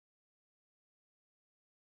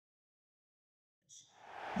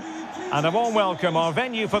And a warm welcome. Our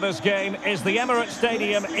venue for this game is the Emirates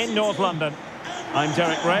Stadium in North London. I'm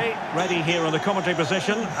Derek Ray, ready here in the commentary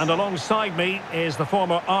position, and alongside me is the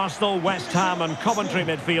former Arsenal, West Ham and Coventry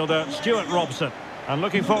midfielder Stuart Robson. And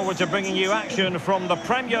looking forward to bringing you action from the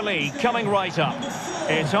Premier League coming right up.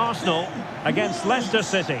 It's Arsenal against Leicester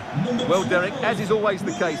City. Well, Derek, as is always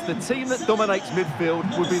the case, the team that dominates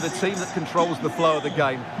midfield will be the team that controls the flow of the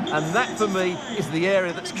game. And that, for me, is the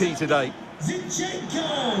area that's key today.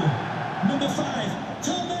 Zinchenko, number 5,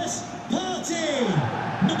 Thomas Partey,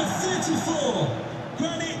 number 34,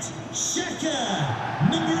 Granit Xhaka,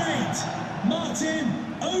 number 8, Martin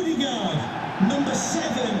Odegaard, number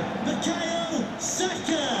 7, Bukayo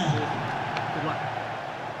Saka.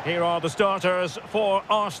 Here are the starters for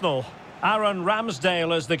Arsenal. Aaron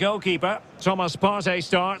Ramsdale is the goalkeeper. Thomas Partey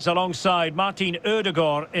starts alongside Martin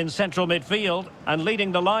Odegaard in central midfield. And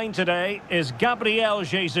leading the line today is Gabriel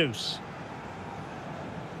Jesus.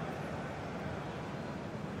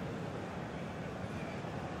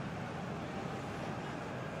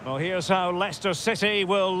 Well, here's how Leicester City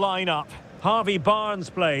will line up. Harvey Barnes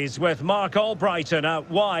plays with Mark Albrighton out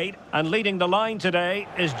wide. And leading the line today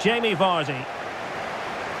is Jamie Vardy.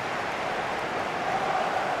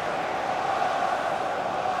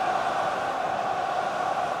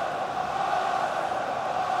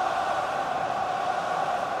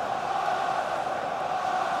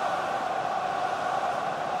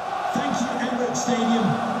 Thank you, Emirates Stadium.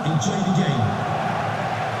 Enjoy the game.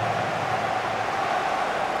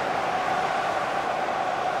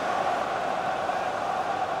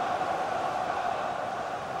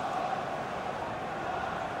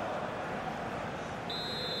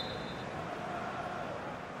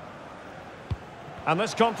 And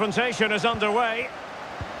this confrontation is underway.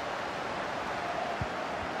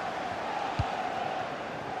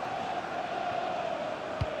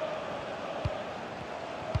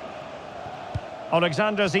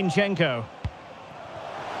 Alexander Zinchenko.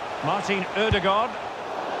 Martin Odegaard.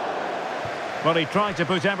 Well, he tried to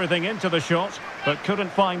put everything into the shot, but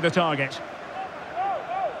couldn't find the target.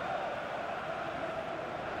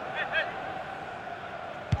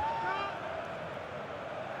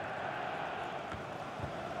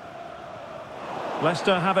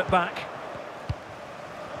 Leicester have it back.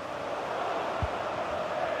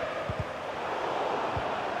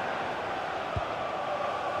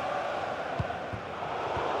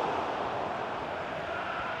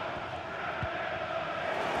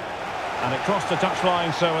 And it crossed the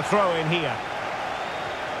touchline, so a throw in here.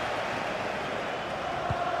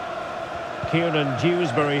 Kieran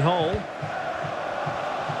Dewsbury-Hall.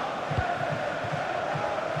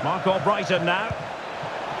 Mark Albrighton now.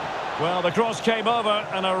 Well, the cross came over,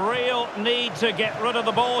 and a real need to get rid of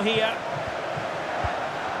the ball here.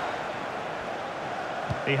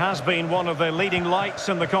 He has been one of the leading lights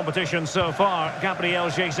in the competition so far, Gabriel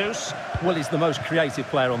Jesus. Well, he's the most creative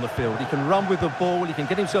player on the field. He can run with the ball, he can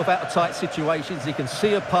get himself out of tight situations, he can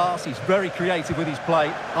see a pass, he's very creative with his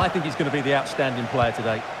play. I think he's going to be the outstanding player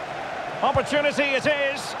today. Opportunity it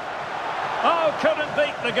is. Oh, couldn't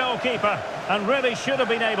beat the goalkeeper, and really should have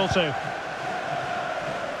been able to.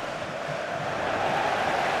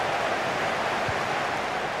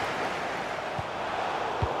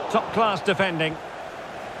 Top-class defending.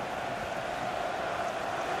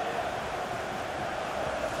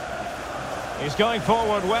 He's going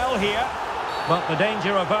forward well here, but the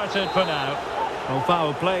danger averted for now. Well,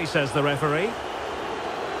 foul play, says the referee.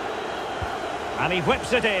 And he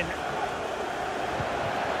whips it in.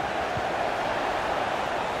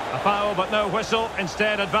 A foul, but no whistle.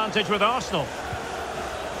 Instead, advantage with Arsenal.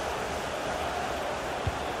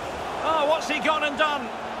 Oh, what's he gone and done?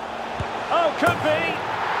 Oh, could be.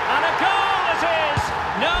 And a goal it is!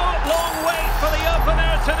 No long wait for the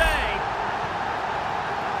opener today.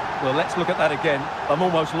 Well, let's look at that again. I'm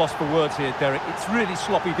almost lost for words here, Derek. It's really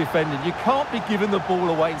sloppy defending. You can't be giving the ball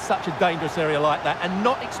away in such a dangerous area like that and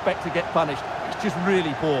not expect to get punished. It's just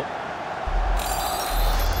really poor.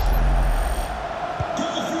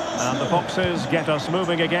 And the Foxes get us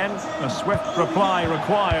moving again. A swift reply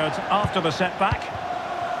required after the setback.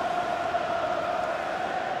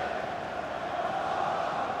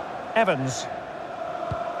 Evans.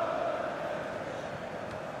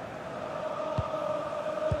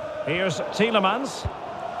 Here's Tielemans.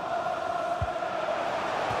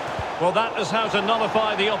 Well, that is how to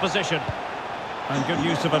nullify the opposition. And good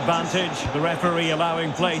use of advantage. The referee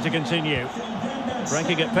allowing play to continue.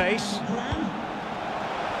 Breaking at pace.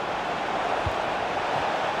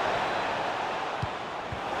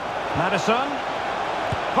 Maddison.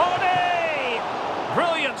 Vardy!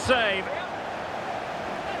 Brilliant save.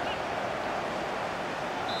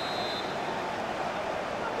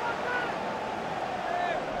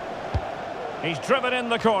 He's driven in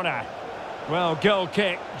the corner. Well, goal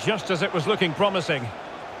kick, just as it was looking promising.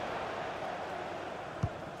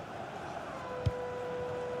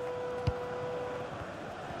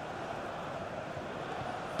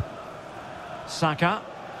 Saka.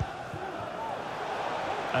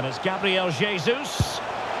 And it's Gabriel Jesus.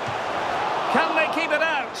 Can they keep it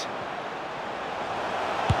out?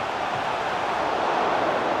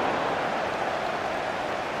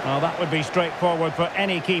 Well, that would be straightforward for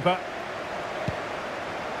any keeper.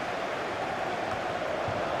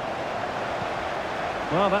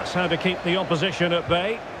 Well, that's how to keep the opposition at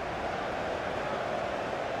bay.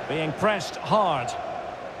 Being pressed hard.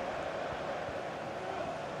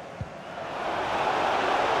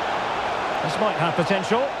 This might have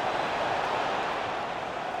potential.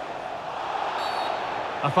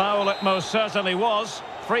 A foul it most certainly was.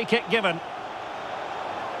 Free kick given.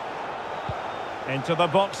 Into the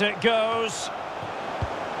box it goes.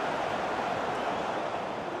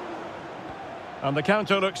 And the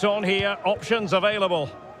counter looks on here. Options available.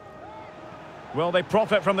 Will they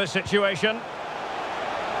profit from this situation?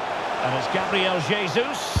 And it's Gabriel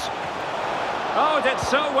Jesus. Oh, did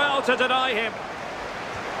so well to deny him.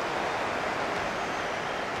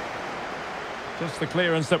 Just the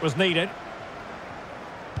clearance that was needed.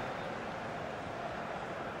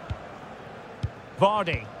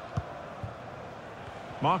 Vardy.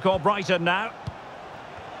 Mark Albrighton now.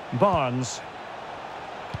 Barnes.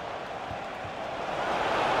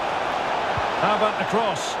 How about the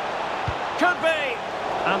cross? Could be!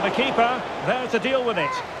 And the keeper there to deal with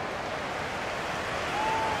it.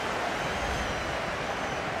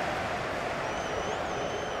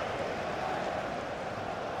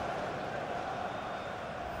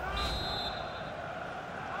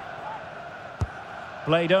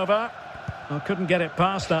 Played over. Well, couldn't get it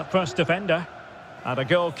past that first defender. And a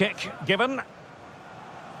goal kick given.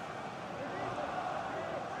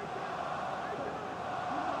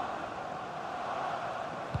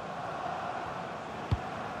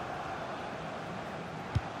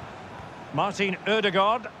 Martin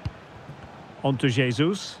Ødegaard. On to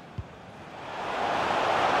Jesus.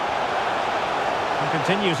 He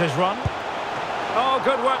continues his run. Oh,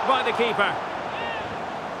 good work by the keeper.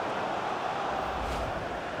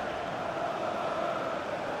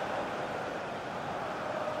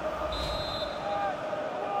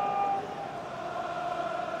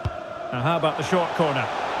 Now, how about the short corner?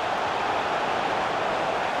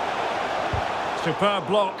 Superb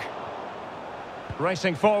block.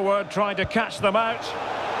 Racing forward, trying to catch them out.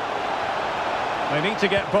 They need to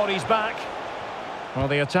get bodies back. Well,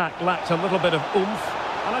 the attack lacked a little bit of oomph.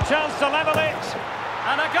 And a chance to level it.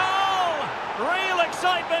 And a goal! Real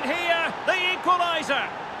excitement here. The equaliser.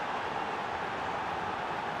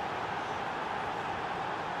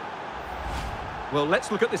 Well,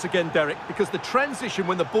 let's look at this again, Derek, because the transition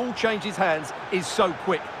when the ball changes hands is so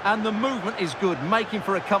quick. And the movement is good, making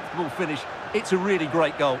for a comfortable finish. It's a really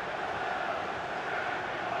great goal.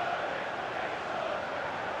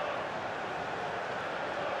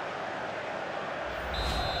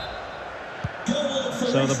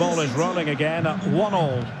 So the ball is rolling again at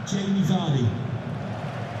 1-1. Jamie Vardy.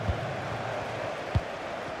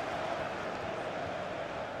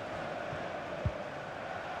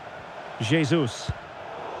 Jesus.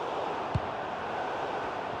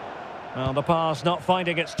 Well, the pass not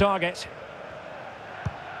finding its target.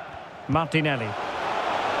 Martinelli.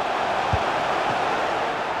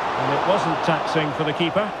 And it wasn't taxing for the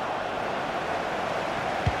keeper.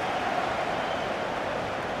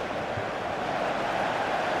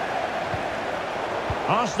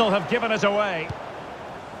 Arsenal have given it away.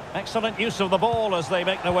 Excellent use of the ball as they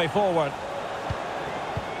make their way forward.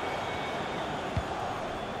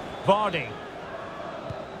 Vardy.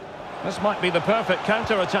 This might be the perfect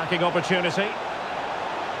counter-attacking opportunity.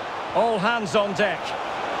 All hands on deck.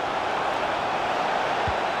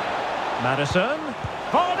 Maddison.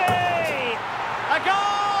 Vardy! A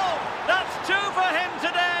goal! That's 2 for him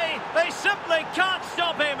today. They simply can't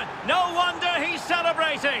stop him. No wonder he's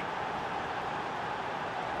celebrating.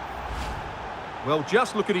 Well,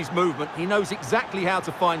 just look at his movement. He knows exactly how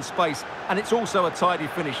to find space, and it's also a tidy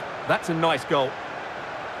finish. That's a nice goal.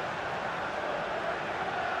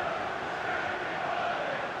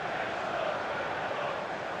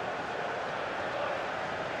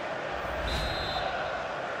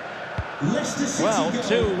 Leicester City Well, goal.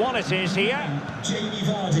 2-1 it is here. Jamie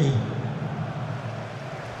Vardy.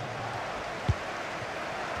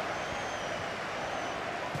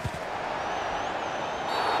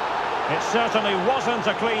 It certainly wasn't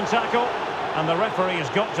a clean tackle, and the referee has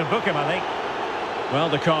got to book him, I think. Well,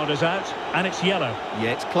 the card is out, and it's yellow.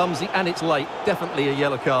 Yeah, it's clumsy and it's late. Definitely a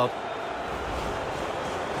yellow card.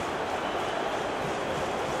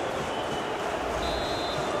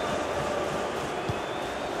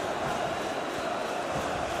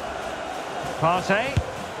 Partey.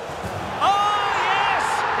 Oh, yes!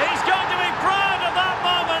 He's going to be proud of that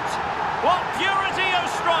moment. What purity of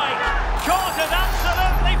strike. Caught it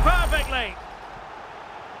absolutely perfectly.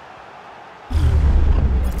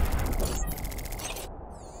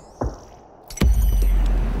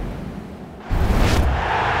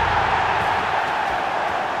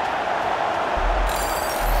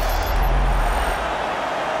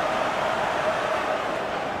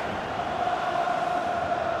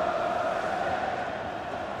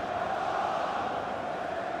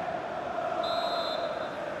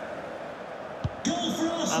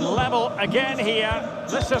 And level again here.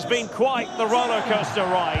 This has been quite the roller coaster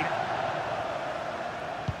ride.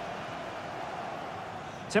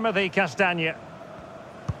 Timothy Castagne.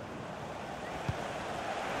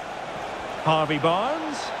 Harvey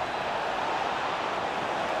Barnes.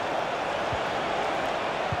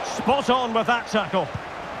 Spot on with that tackle.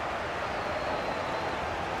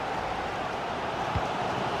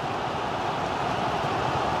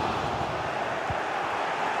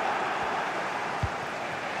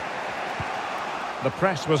 The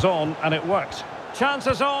press was on and it worked.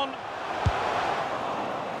 Chances on.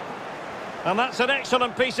 And that's an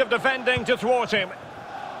excellent piece of defending to thwart him.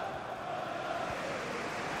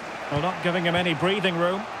 Well, not giving him any breathing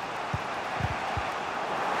room.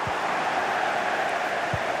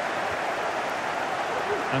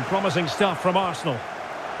 And promising stuff from Arsenal.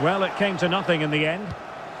 Well, it came to nothing in the end.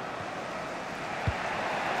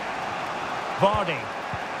 Vardy.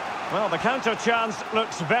 Well, the counter chance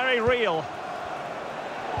looks very real.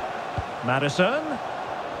 Maddison.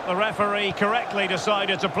 The referee correctly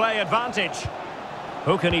decided to play advantage.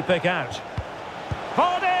 Who can he pick out?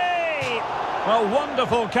 Vardy! Well,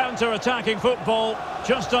 wonderful counter-attacking football.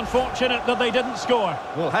 Just unfortunate that they didn't score.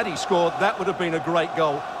 Well, had he scored, that would have been a great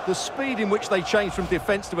goal. The speed in which they changed from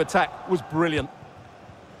defence to attack was brilliant.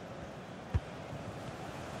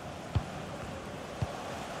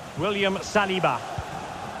 William Saliba.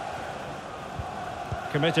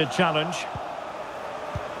 Committed challenge.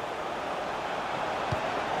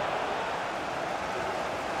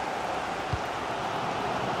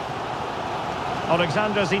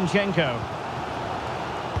 Alexander Zinchenko.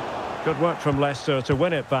 Good work from Leicester to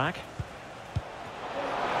win it back.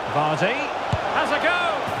 Vardy has a go.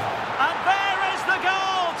 And there is the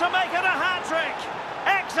goal to make it a hat-trick.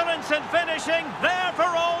 Excellence in finishing, there for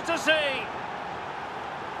all to see.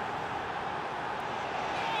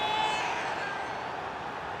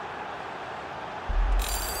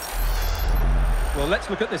 Well, let's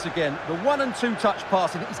look at this again. The 1- and 2-touch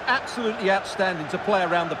passing is absolutely outstanding to play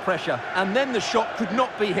around the pressure. And then the shot could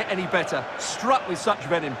not be hit any better. Struck with such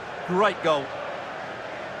venom. Great goal.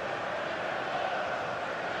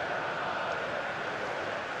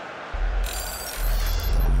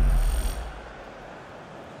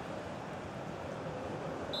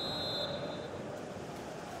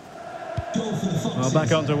 Well,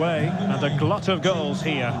 back underway, and a glut of goals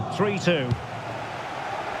here. 3-2.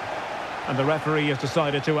 And the referee has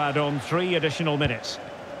decided to add on 3 additional minutes.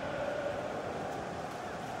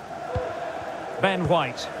 Ben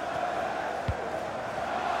White.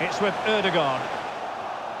 It's with Ødegaard.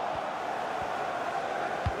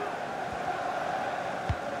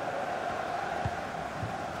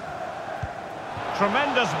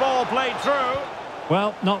 Tremendous ball played through.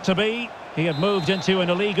 Well, not to be. He had moved into an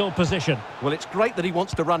illegal position. Well, it's great that he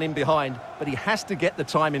wants to run in behind, but he has to get the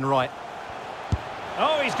timing right.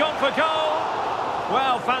 Oh, he's gone for goal.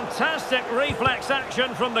 Well, fantastic reflex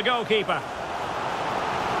action from the goalkeeper.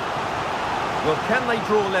 Well, can they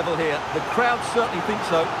draw level here? The crowd certainly think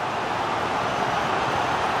so.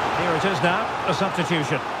 Here it is now, a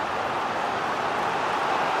substitution.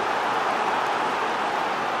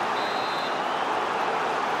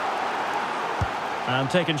 And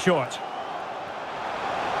taken short.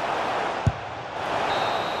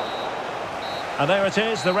 And there it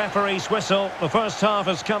is, the referee's whistle. The first half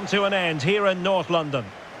has come to an end here in North London.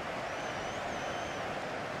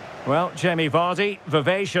 Well, Jamie Vardy,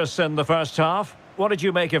 vivacious in the first half. What did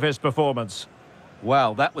you make of his performance?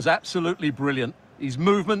 Wow, that was absolutely brilliant. His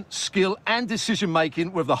movement, skill and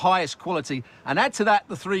decision-making were of the highest quality. And add to that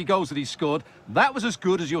the 3 goals that he scored. That was as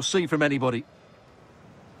good as you'll see from anybody.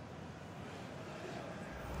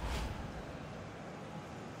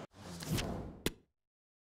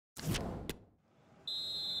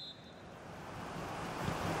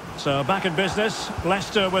 So back in business,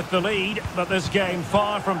 Leicester with the lead, but this game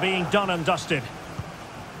far from being done and dusted.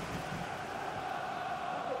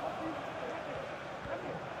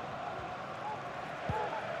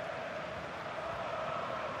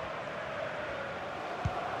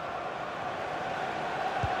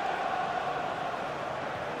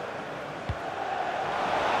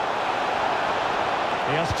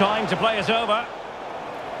 Just time to play it over.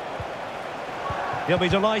 He'll be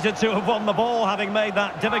delighted to have won the ball, having made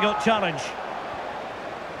that difficult challenge.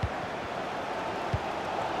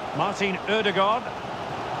 Martin Ødegaard.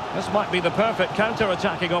 This might be the perfect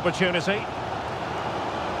counter-attacking opportunity.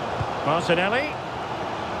 Martinelli.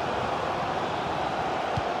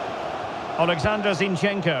 Alexander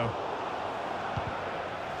Zinchenko.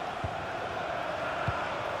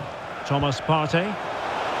 Thomas Partey.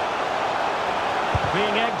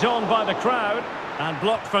 Being egged on by the crowd and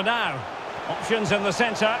blocked for now. Options in the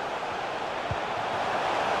centre.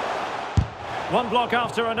 One block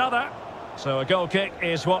after another. So a goal kick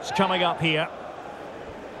is what's coming up here.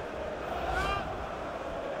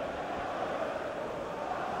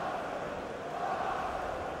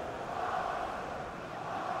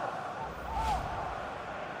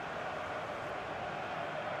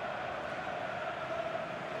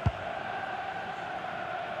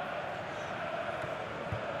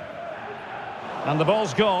 And the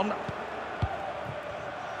ball's gone.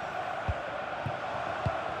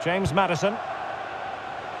 James Maddison.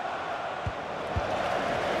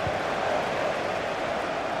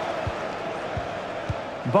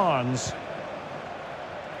 Barnes.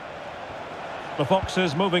 The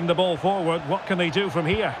Foxes moving the ball forward. What can they do from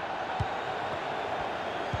here?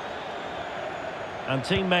 And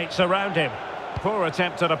teammates around him. Poor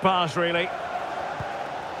attempt at a pass, really.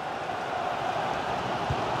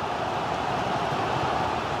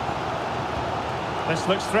 This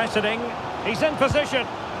looks threatening. He's in position.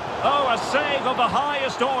 Oh, a save of the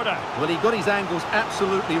highest order. Well, he got his angles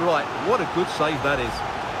absolutely right. What a good save that is.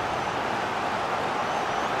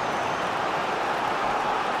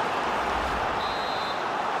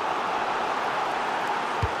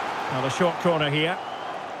 Now the short corner here.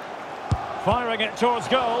 Firing it towards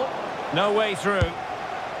goal. No way through.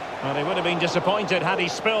 Well, he would have been disappointed had he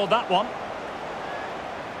spilled that one.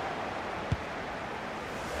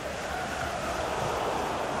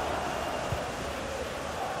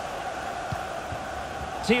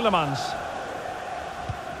 Tielemans.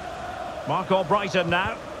 Mark Albrighton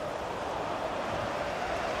now.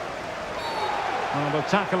 Well, with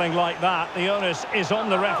tackling like that, the onus is on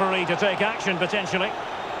the referee to take action potentially.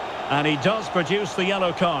 And he does produce the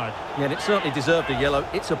yellow card. Yeah, and it certainly deserved a yellow.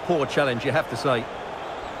 It's a poor challenge, you have to say.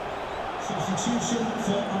 Substitution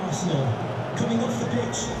for Arsenal. Coming off the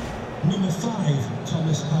pitch, number 5,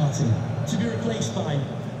 Thomas Partey. To be replaced by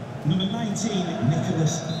number 19,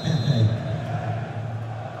 Nicolas Pepe.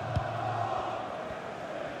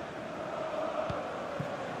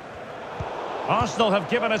 Arsenal have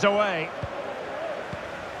given it away.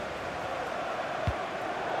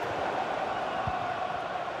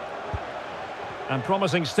 And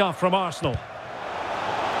promising stuff from Arsenal.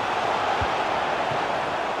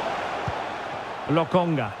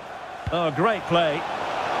 Lokonga. Oh, great play.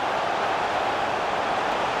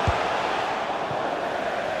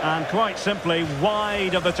 And quite simply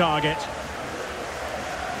wide of the target.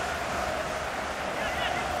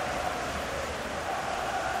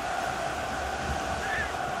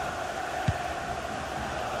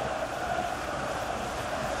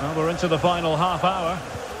 Well, we're into the final half hour.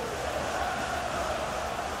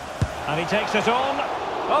 And he takes it on.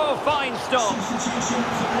 Oh, fine stop. Substitution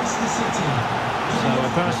for Leicester City. So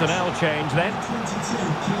a personnel change then. 22,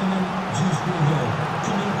 Heung-Min.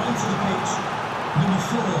 Coming onto the pitch, number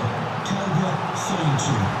 4, Kalga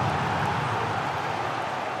Soyuncu.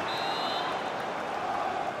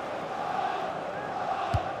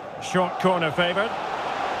 Short corner favoured.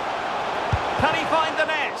 Can he find the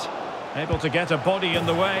net? Able to get a body in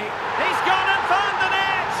the way. He's gone and found the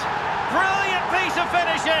net! Brilliant piece of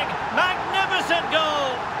finishing! Magnificent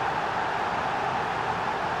goal!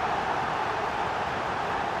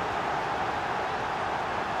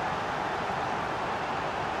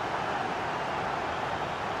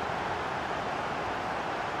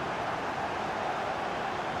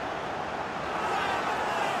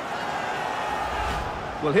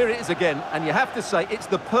 Well, here it is again, and you have to say it's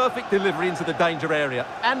the perfect delivery into the danger area.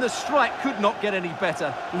 And the strike could not get any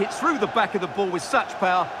better. He hits through the back of the ball with such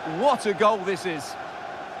power. What a goal this is.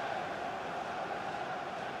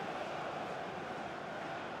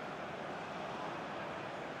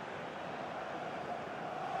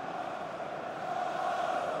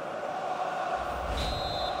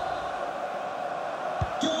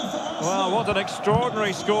 Well, what an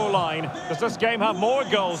extraordinary scoreline. Does this game have more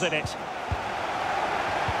goals in it?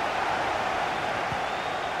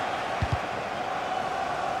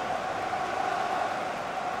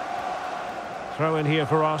 Throw in here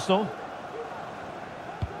for Arsenal.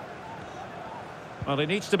 Well, he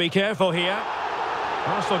needs to be careful here.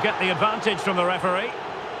 Arsenal get the advantage from the referee.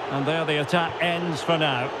 And there the attack ends for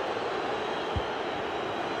now.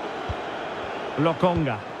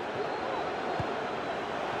 Lokonga.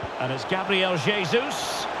 And it's Gabriel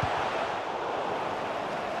Jesus.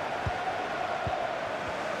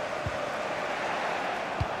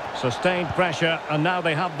 Sustained pressure, and now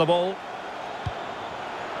they have the ball.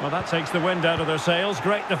 Well, that takes the wind out of their sails.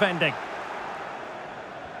 Great defending.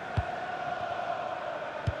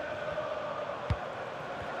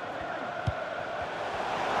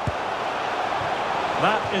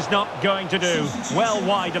 That is not going to do. Well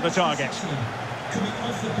wide of the target. Coming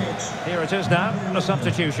off the pitch. Here it is now, a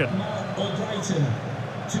substitution. Brighton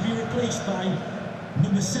to be replaced by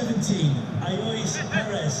number 17, Ayois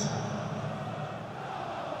Perez.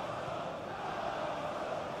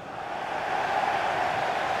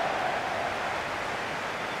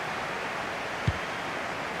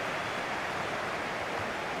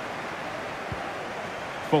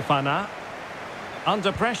 Fofana.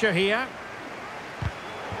 Under pressure here.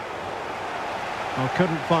 Well,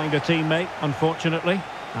 couldn't find a teammate, unfortunately.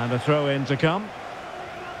 And a throw-in to come.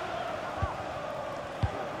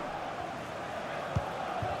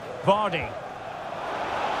 Vardy.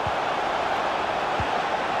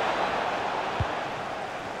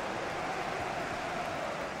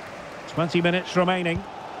 "20 minutes remaining.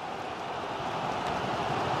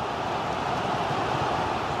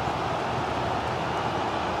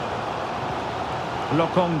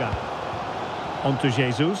 Lokonga. Onto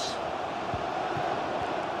Jesus.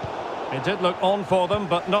 It did look on for them,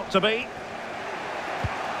 but not to be.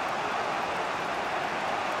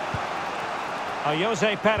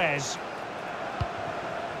 Jose Perez.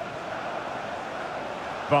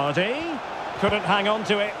 Vardy. Couldn't hang on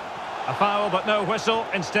to it. A foul, but no whistle.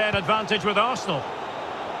 Instead, advantage with Arsenal.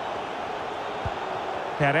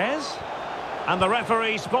 Perez. And the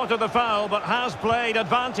referee spotted the foul, but has played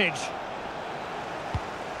advantage.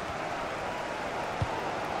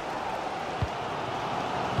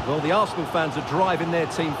 Well, the Arsenal fans are driving their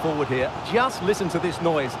team forward here. Just listen to this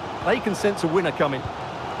noise. They can sense a winner coming.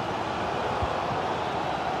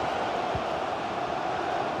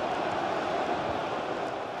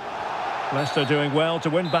 Leicester doing well to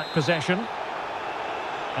win back possession.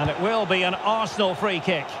 And it will be an Arsenal free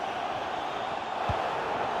kick.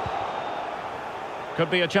 Could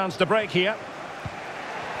be a chance to break here.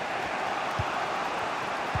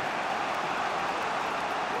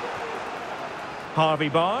 Harvey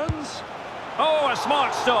Barnes. Oh, a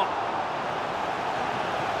smart stop.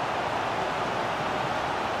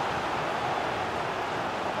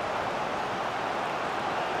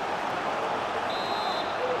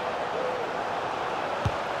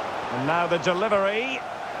 And now the delivery.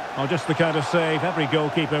 Oh, just the kind of save every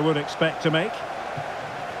goalkeeper would expect to make.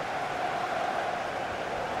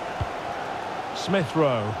 Smith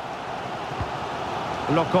Rowe.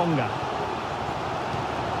 Lokonga.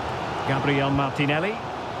 Gabriel Martinelli.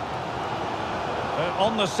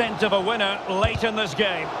 On the scent of a winner late in this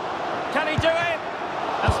game. Can he do it?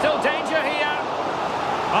 And still danger here.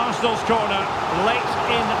 Arsenal's corner late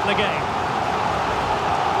in the game.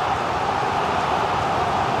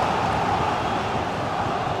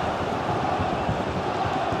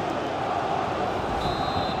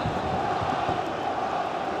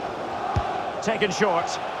 Taken short.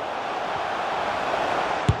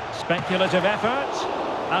 Speculative effort.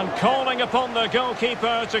 And calling upon the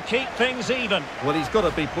goalkeeper to keep things even. Well, he's got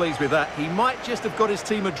to be pleased with that. He might just have got his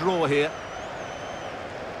team a draw here.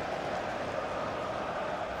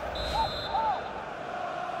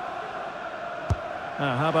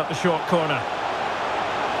 How about the short corner?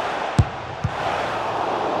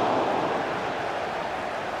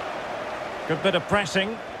 Good bit of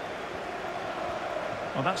pressing.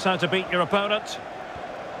 Well, that's how to beat your opponent.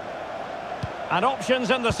 And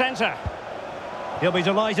options in the centre. He'll be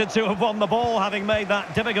delighted to have won the ball, having made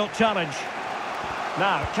that difficult challenge.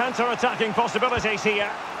 Now, counter-attacking possibilities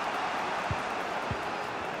here.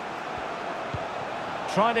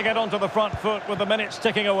 Trying to get onto the front foot with the minutes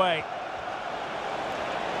ticking away.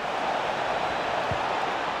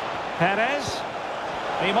 Perez.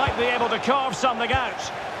 He might be able to carve something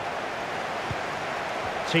out.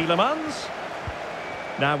 Tielemans.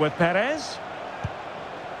 Now with Perez.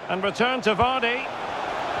 And return to Vardy.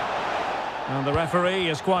 And the referee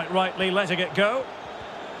is quite rightly letting it go.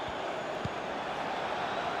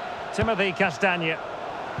 Timothy Castagne.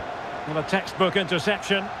 And a textbook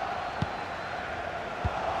interception.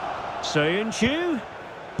 Soyuncu.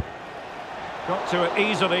 Got to it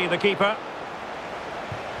easily, the keeper.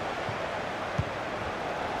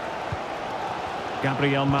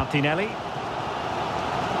 Gabriel Martinelli.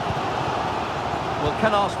 Well,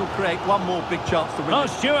 can Arsenal create one more big chance to win Oh,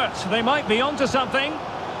 this? Stuart, they might be onto something.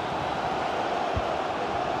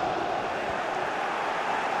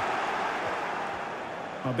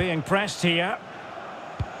 Well, being pressed here.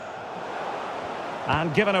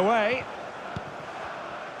 And given away.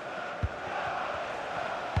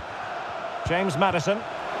 James Maddison.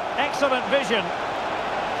 Excellent vision.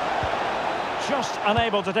 Just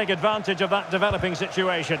unable to take advantage of that developing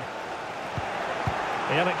situation.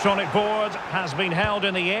 The electronic board has been held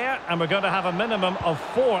in the air, and we're going to have a minimum of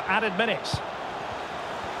 4 added minutes.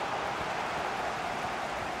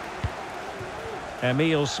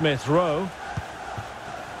 Emile Smith-Rowe.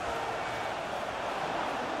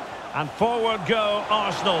 And forward go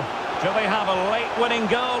Arsenal. Do they have a late winning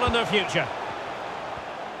goal in their future?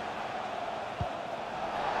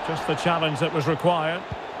 Just the challenge that was required.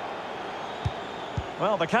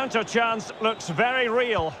 Well, the counter chance looks very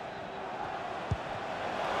real.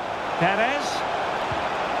 Perez.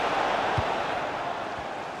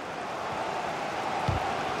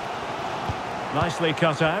 Nicely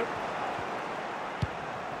cut out.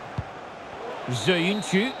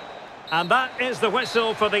 Ziyech. And that is the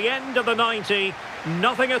whistle for the end of the 90.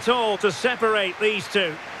 Nothing at all to separate these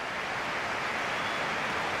two.